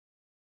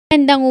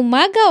Magandang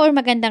umaga or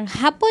magandang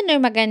hapon or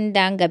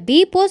magandang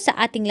gabi po sa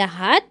ating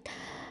lahat.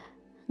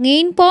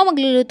 Ngayon po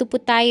magluluto po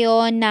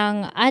tayo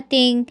ng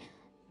ating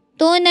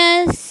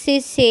tuna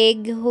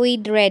sisig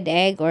with red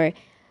egg or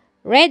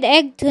red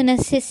egg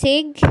tuna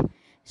sisig.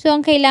 So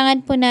ang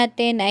kailangan po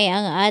natin ay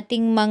ang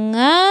ating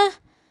mga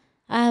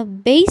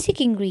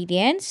basic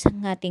ingredients,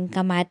 ang ating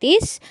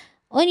kamatis,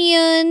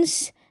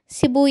 onions,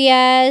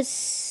 sibuyas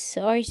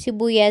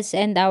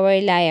and our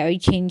laya or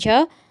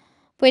ginger.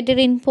 Pwede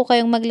rin po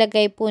kayong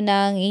maglagay po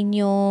ng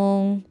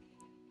inyong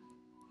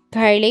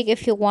garlic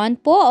if you want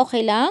po,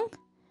 okay lang.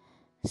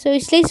 So,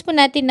 slice po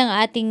natin ng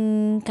ating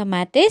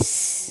kamatis.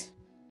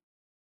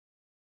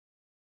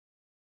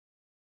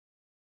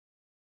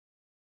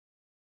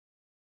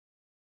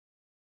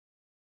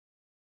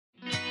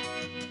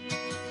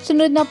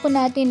 Sunod na po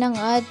natin ang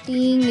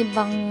ating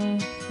ibang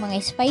mga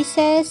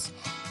spices.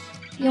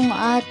 Yung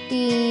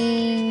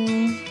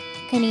ating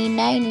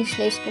kanina,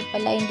 in-slice ko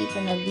pala, hindi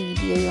ko na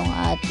video yung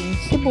ating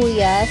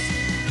sibuyas.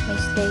 May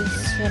slice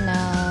siya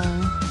ng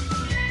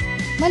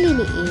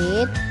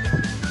maliliit.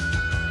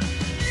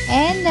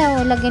 And,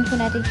 lagyan po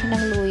natin siya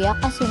ng luya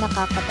kasi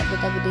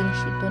nakakatabi-tabi din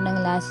siya ito ng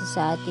lasa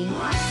sa ating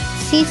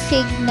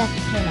sisig na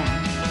tuna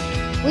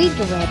with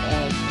red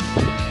egg.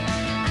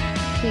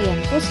 So, yan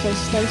po,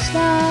 slice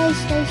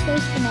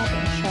po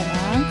natin siya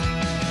ng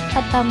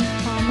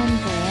katamtaman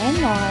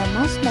din or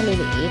mas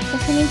maliliit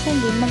kasi minsan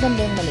din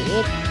maganda yung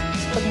maliit.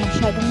 Pag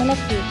masyadong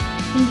malaki,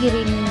 hindi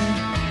rin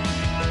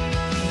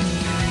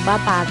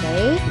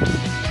babagay.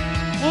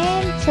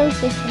 And so,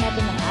 slice po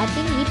natin ang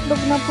ating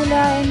itlog na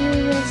pula and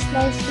we will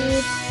slice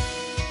it.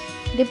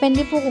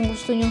 Depende po kung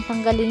gusto nyong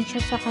tanggalin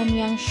siya sa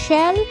kanyang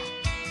shell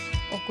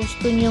o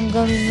gusto nyong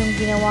gawin yung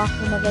ginawa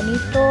ko na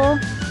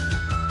ganito.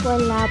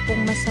 Wala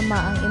pong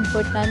masama. Ang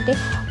importante,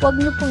 huwag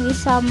nyo pong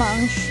isama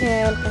ang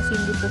shell kasi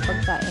hindi po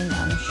pagkain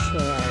ang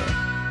shell.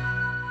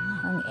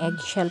 Ang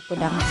eggshell po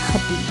ng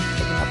ating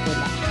itlog na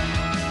pula.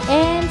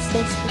 And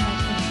slice po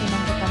natin siya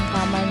ng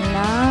katamtaman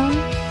lang.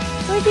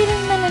 Pwede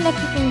rin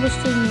malalaki kung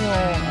gusto nyo.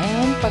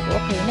 And pag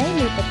okay na,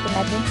 ilipat po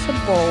natin sa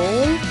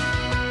bowl.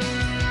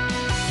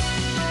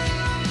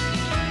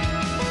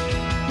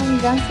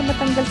 Hanggang sa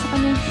matanggal sa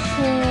kanyang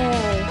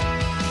shell.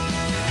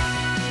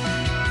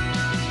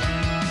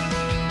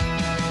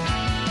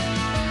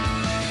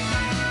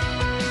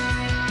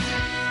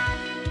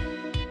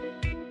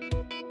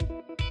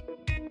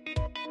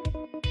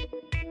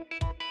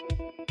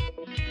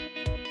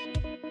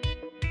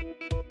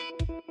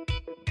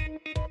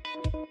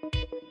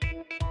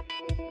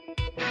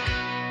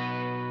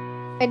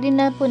 Pwede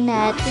na po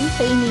natin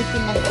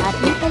painitin ng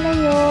ating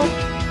palayok.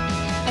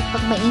 At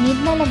pag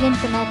mainit na, lagyan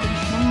po natin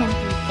siya ng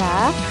mantika.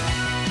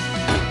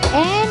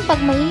 And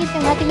pag mainit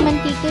ang ating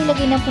mantika,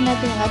 ilagay na po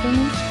natin ang ating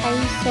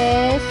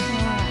spices,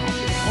 ang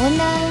ating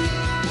unan,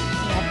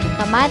 ang ating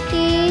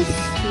kamatis,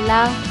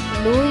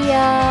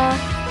 luya,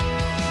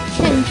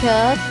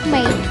 ginger,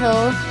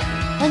 tomato,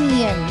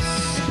 onions.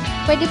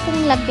 Pwede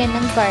pong lagyan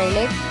ng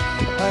garlic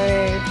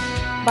or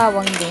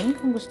bawang din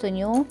kung gusto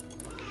nyo.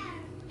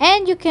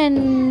 And you can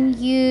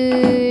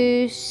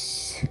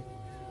use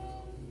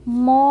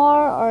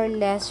more or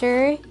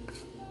lesser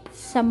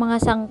sa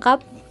mga sangkap.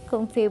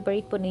 Kung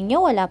favorite po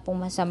ninyo, wala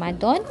pong masama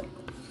doon.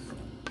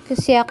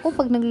 Kasi ako,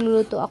 pag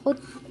nagluluto ako,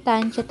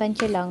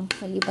 tansya-tansya lang.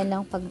 Maliban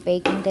lang pag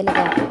baking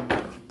talaga.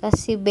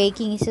 Kasi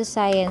baking is a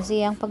science.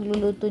 Yung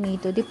pagluluto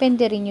nito,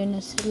 depende rin yun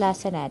sa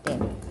lasa natin.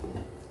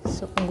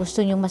 So, kung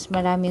gusto nyo mas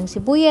marami yung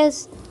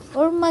sibuyas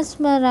or mas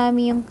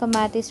marami yung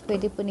kamatis,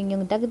 pwede po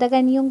ninyong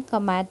dagdagan yung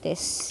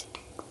kamatis.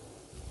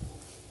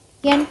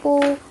 Yan po.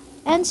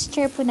 And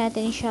stir po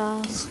natin siya.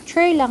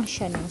 Stir lang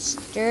siya ng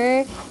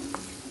stir.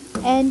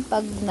 And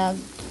pag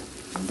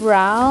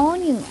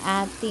nag-brown yung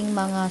ating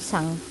mga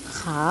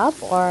sangkap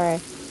or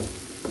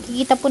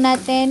kikita po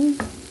natin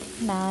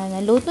na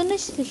naluto na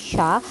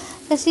siya.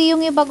 Kasi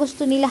yung iba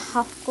gusto nila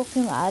half-cook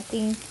yung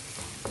ating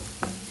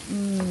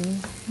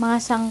mga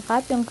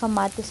sangkap, yung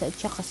kamatis at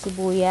saka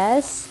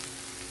sibuyas.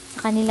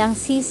 Sa kanilang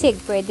sisig,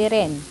 pwede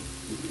rin.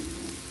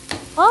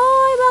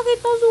 Ay, bakit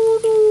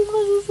nasunog?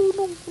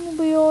 Nasusunog.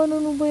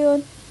 Ano ba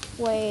yan?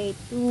 Wait.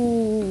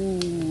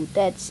 Ooh,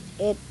 that's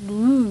it.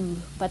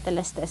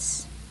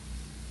 Patalastas.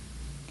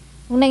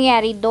 Anong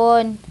nangyari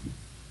doon?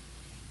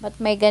 Ba't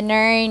may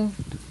ganun?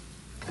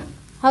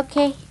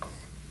 Okay.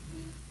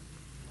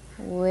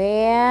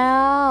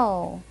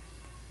 Wow.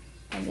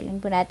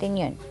 Tanggalin po natin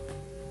yun.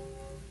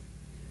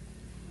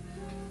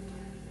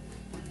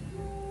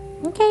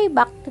 Okay,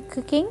 back to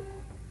cooking.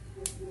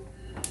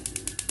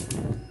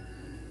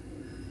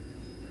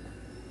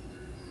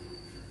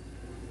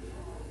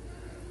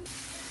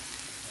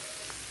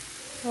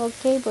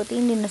 Okay,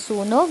 buti hindi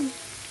nasunog.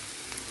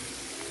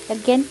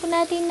 Lagyan po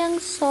natin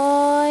ng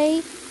soy.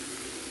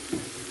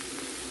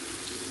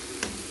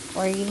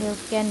 Or you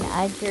can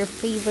add your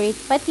favorite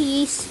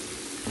patis.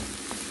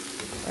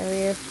 Or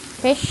your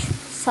fish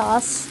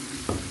sauce.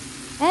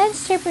 And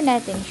stir po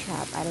natin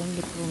siya para hindi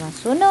po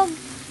masunog.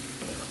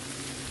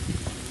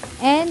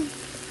 And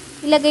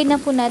ilagay na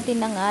po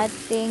natin ang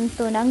ating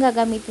tuna. Ang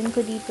gagamitin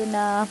ko dito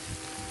na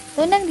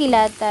Tunang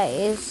dilata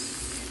is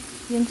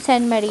yung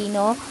San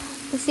Marino.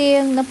 Kasi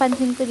yung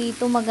napansin ko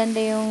dito,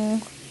 maganda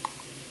yung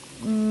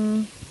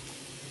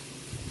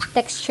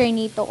texture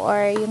nito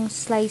or yung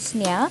slice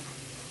niya.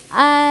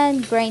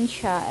 And grind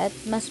siya at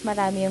mas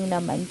marami yung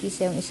laman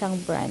kaysa yung isang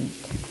brand.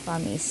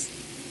 Promise.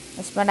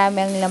 Mas marami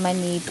ang laman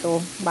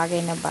nito.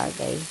 Bagay na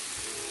bagay.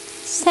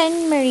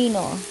 San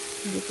Marino.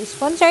 Hindi po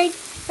sponsored.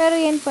 Pero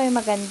yan po ay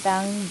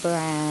magandang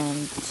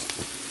brand.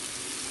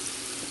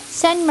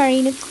 San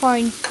Marino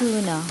Corn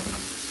Tuna.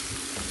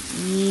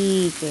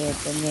 Kaya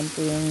ganyan po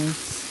yung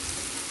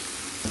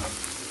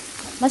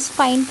mas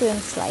fine po yung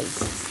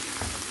slice.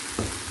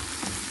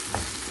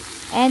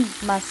 And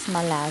mas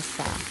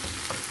malasa.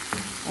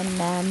 And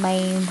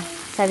may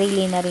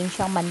sarili na rin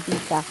siyang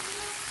mantika.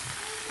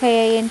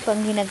 Kaya yan po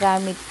ang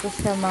ginagamit ko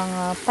sa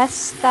mga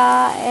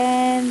pasta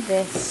and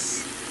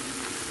this.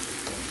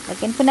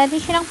 Lagyan po natin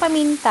siya ng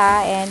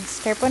paminta and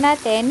stir po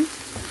natin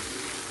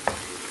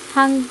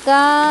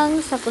hanggang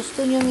sa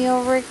gusto nyo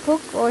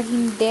i-overcook or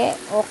hindi.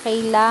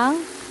 Okay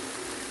lang.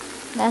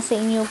 Nasa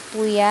inyo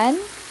po yan.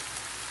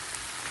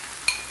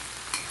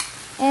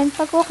 And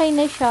pag okay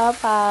na siya,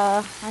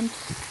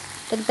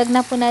 dagdag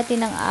na po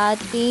natin ang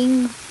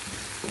ating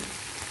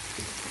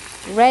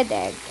red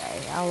egg,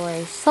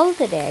 our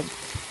salted egg,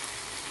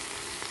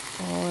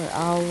 or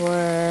our,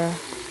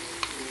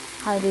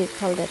 how do you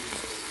call that?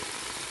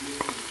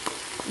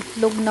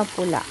 Itlog na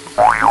pula.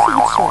 Kasi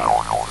it's red.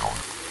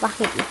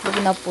 Bakit itlog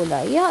na pula?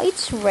 Yeah,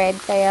 it's red,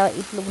 kaya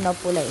itlog na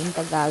pula in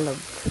Tagalog.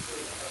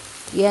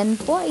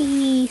 Yan po,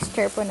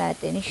 i-stir po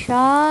natin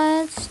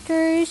siya.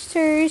 Stir,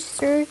 stir,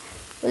 stir.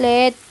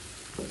 Ulit.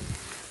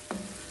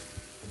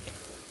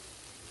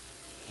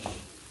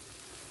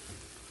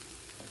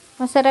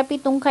 Masarap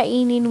itong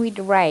kainin with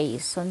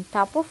rice on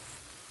top of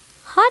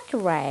hot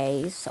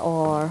rice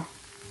or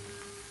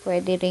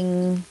pwede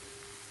ring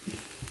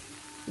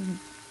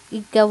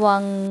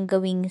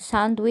gawing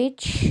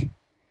sandwich.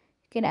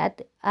 You can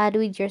add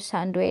with your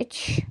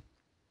sandwich.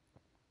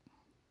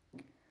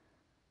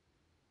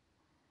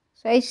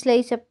 So I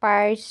slice a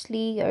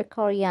parsley or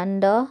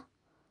coriander.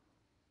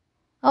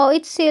 Oh,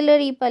 it's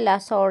celery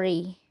pala,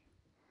 sorry.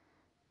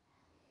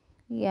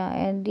 Yeah,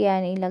 and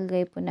yan,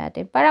 ilagay po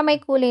natin. Para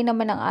may kulay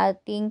naman ang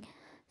ating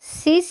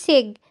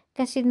sisig.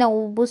 Kasi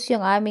naubos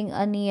yung aming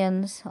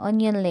onion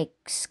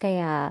leeks.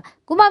 Kaya,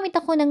 gumamit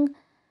ako ng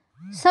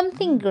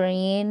something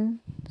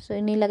green. So,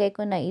 inilagay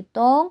ko na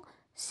itong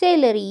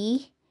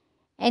celery.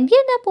 And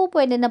yan na po,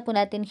 pwede na po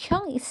natin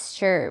siyang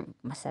i-serve.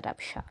 Masarap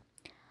siya.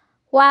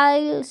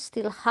 While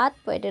still hot,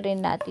 pwede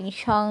rin natin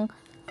siyang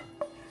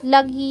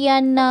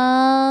lagyan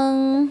ng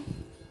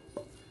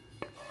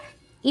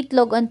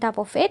itlog on top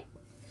of it.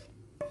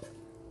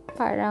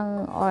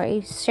 Or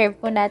i-serve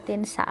po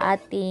natin sa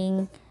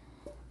ating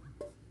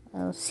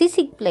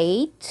sisig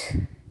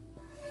plate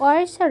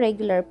or sa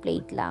regular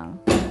plate lang.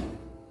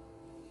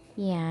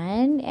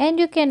 Yan. And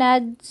you can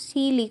add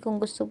sili kung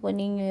gusto po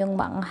ninyo yung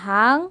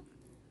maanghang.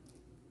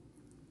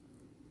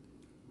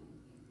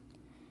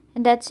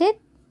 And that's it.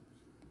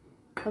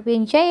 Hope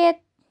you enjoy it.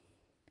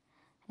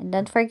 And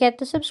don't forget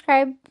to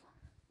subscribe.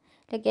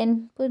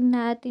 Lagyan po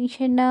natin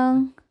siya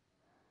ng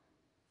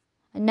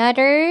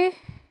another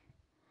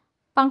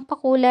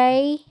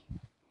pangpakulay.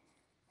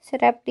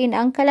 Sarap din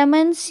ang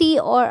calamansi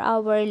or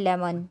our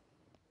lemon.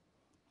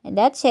 And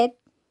that's it.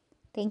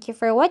 Thank you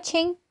for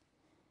watching.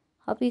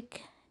 Hope you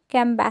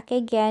come back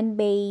again,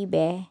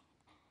 baby.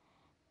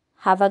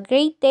 Have a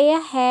great day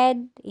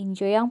ahead.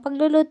 Enjoy ang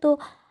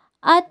pagluluto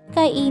at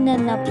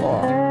kainan na po.